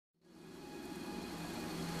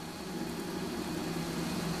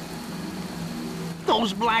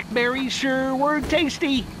Those blackberries sure were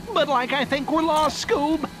tasty, but like I think we're lost,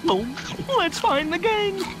 Scoob. Oh, let's find the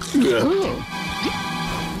gang. Yeah.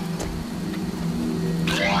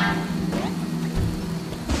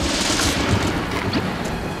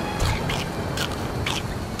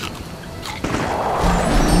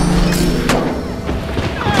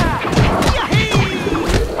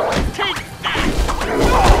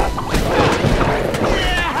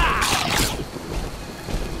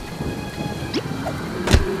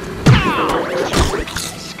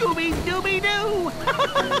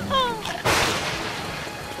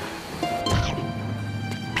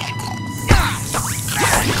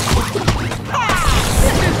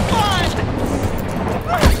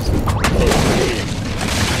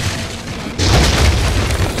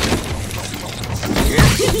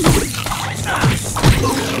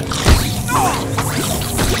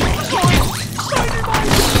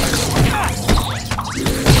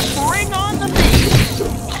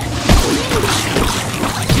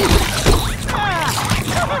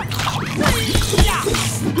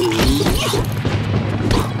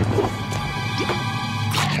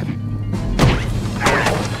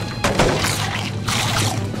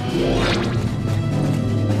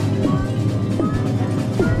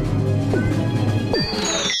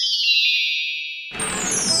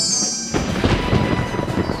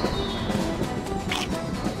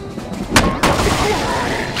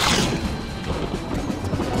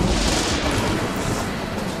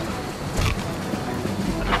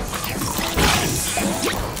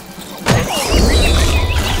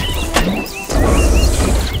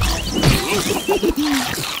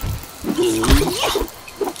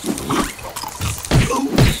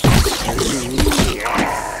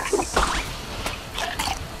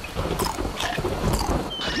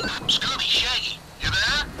 Scooby, Shaggy, you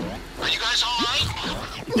there? Are you guys all right?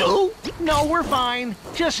 No, we're fine.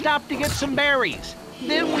 Just stopped to get some berries.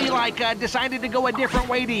 Then we, decided to go a different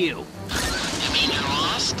way to you. You mean you're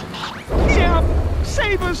lost? Yep.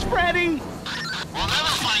 Save us, Freddy. We'll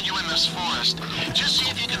never find you in this forest. Just see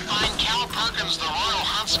if you can find Cal Perkins, the Royal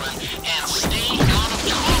Huntsman, and stay out of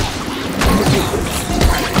trouble.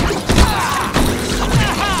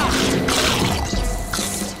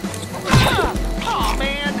 Oh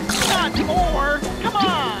man, not more. Come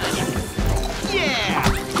on. Yeah,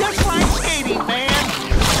 just like skating, man.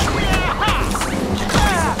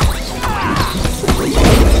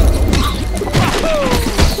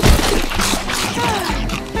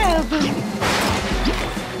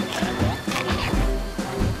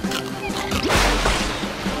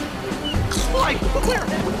 Like, where?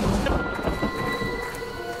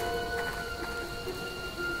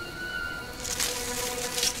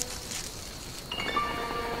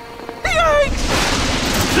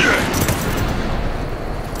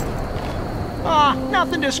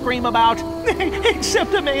 Nothing to scream about,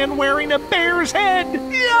 except a man wearing a bear's head.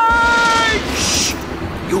 Yikes!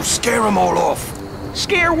 You'll scare them all off.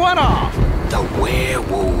 Scare what off? The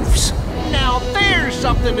werewolves. Now there's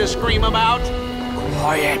something to scream about.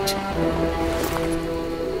 Quiet.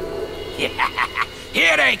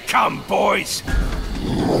 Here they come, boys.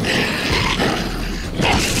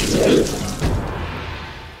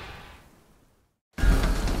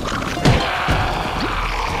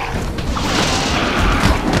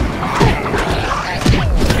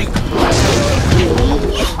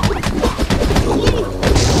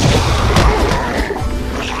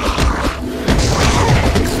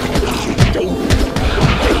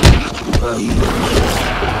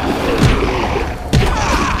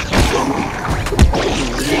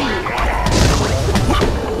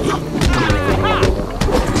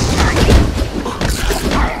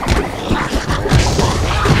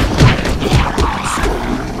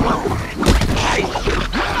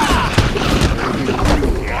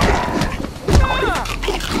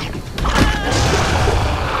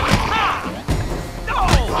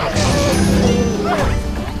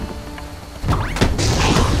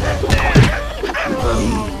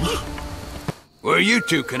 You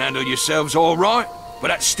two can handle yourselves all right, but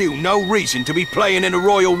that's still no reason to be playing in the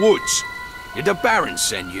Royal Woods. Did the Baron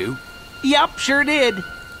send you? Yep, sure did.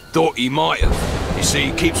 Thought he might have. You see,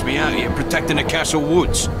 he keeps me out here protecting the castle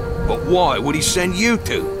woods. But why would he send you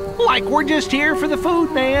two? Like we're just here for the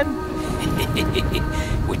food, man.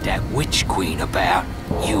 With that witch queen about,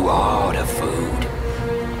 you are the food.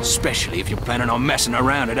 Especially if you're planning on messing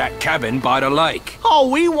around at that cabin by the lake. Oh,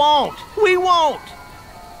 we won't. We won't.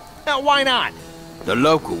 Why not? The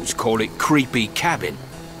locals call it Creepy Cabin.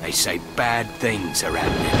 They say bad things are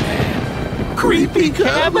happening there. Creepy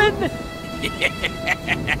Cabin?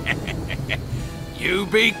 You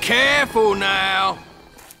be careful now.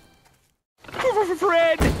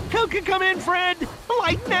 Fred, Come in, Fred.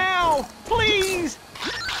 Like now, please.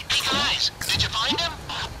 Hey guys, did you find him?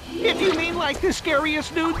 If you mean like the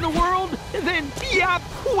scariest dude in the world, then yep,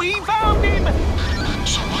 we found him.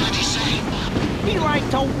 So what did he say? He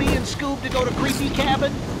told me and Scoob to go to Creepy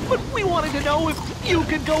Cabin, but we wanted to know if you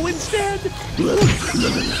could go instead.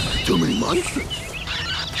 Too many monsters.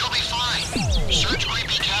 You'll be fine. Search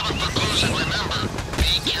Creepy Cabin for clues and remember,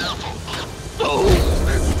 be careful.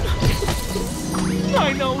 Oh!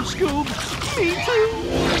 I know, Scoob. Me too.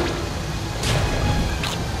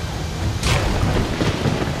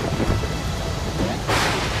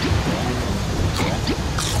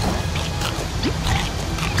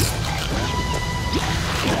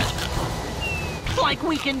 Like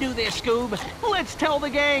we can do this, Scoob. Let's tell the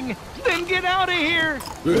gang, then get out of here.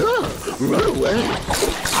 Run away.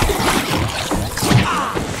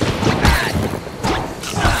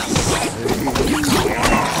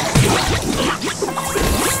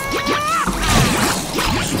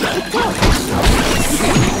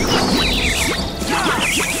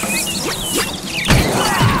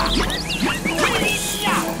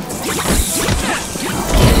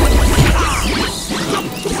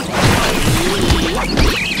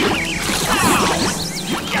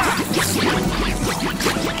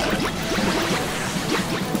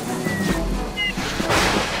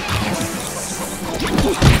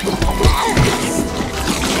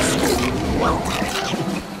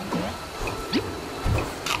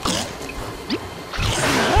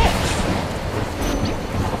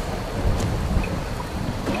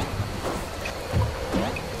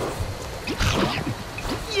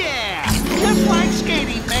 Yeah, just like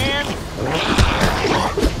skating, man.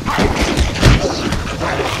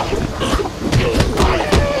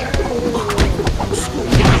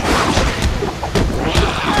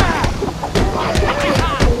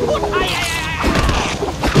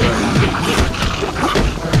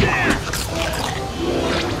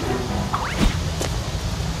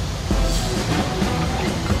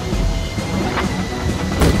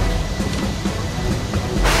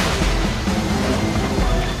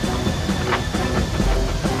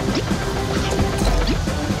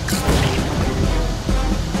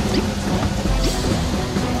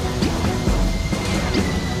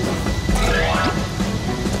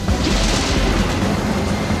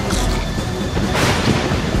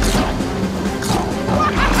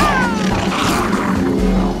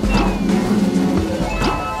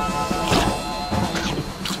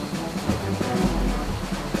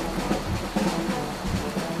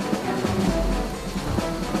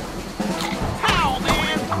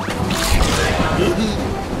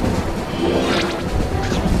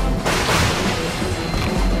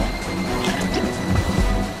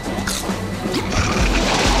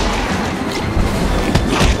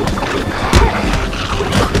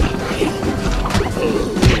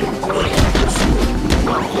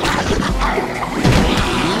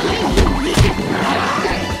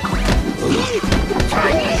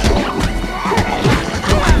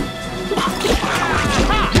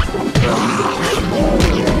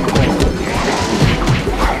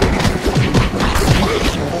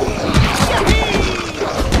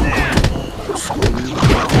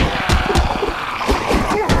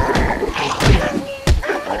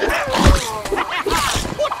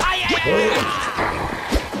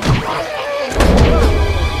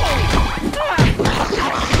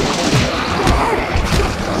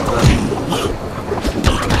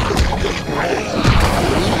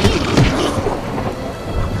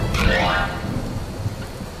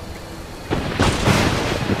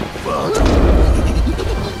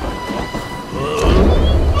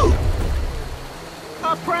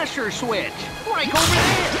 Pressure switch, like over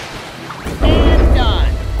there. And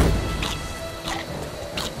done.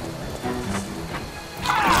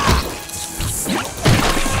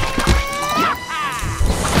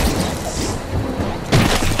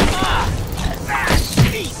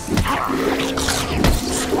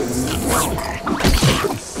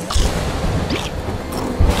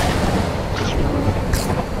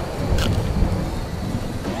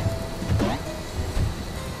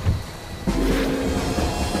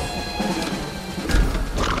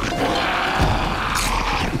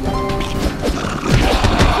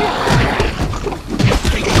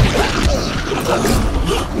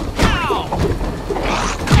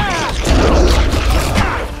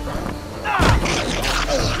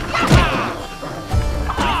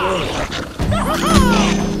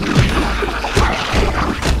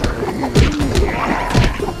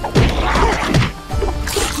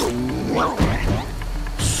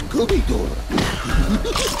 Scooby Doo.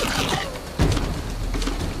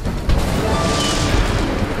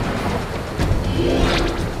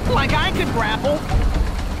 Like I could grapple.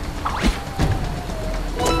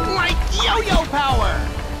 Yo-yo power!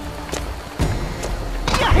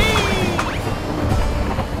 Yahee!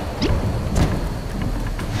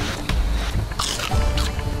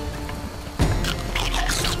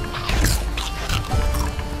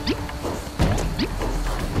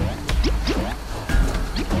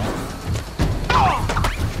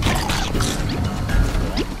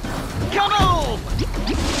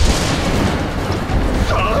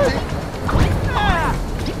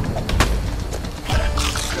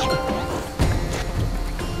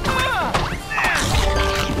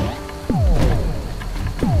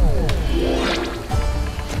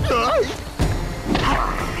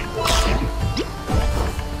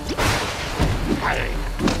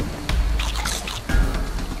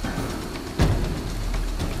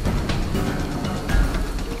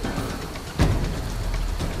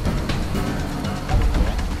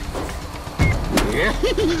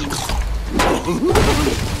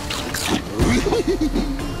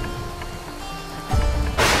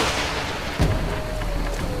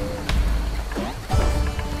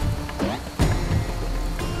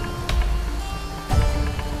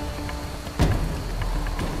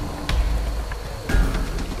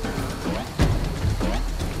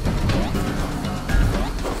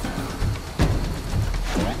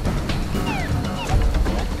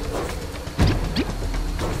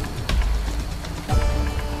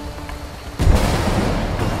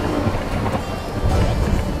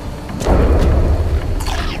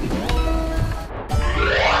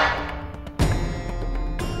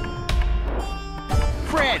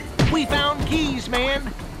 We found keys,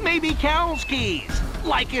 man. Maybe Cal's keys.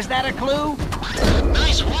 Like, is that a clue?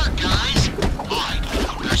 Nice work, guys. All right,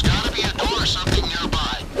 there's gotta be a door or something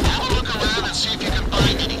nearby. Have a look around and see if you can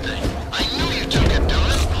find anything. I knew you two could do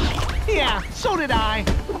it. Yeah, so did I.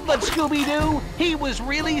 But Scooby Doo, he was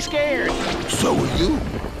really scared. So are you.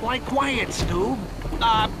 Like, quiet, Scoob.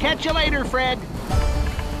 Catch you later, Fred.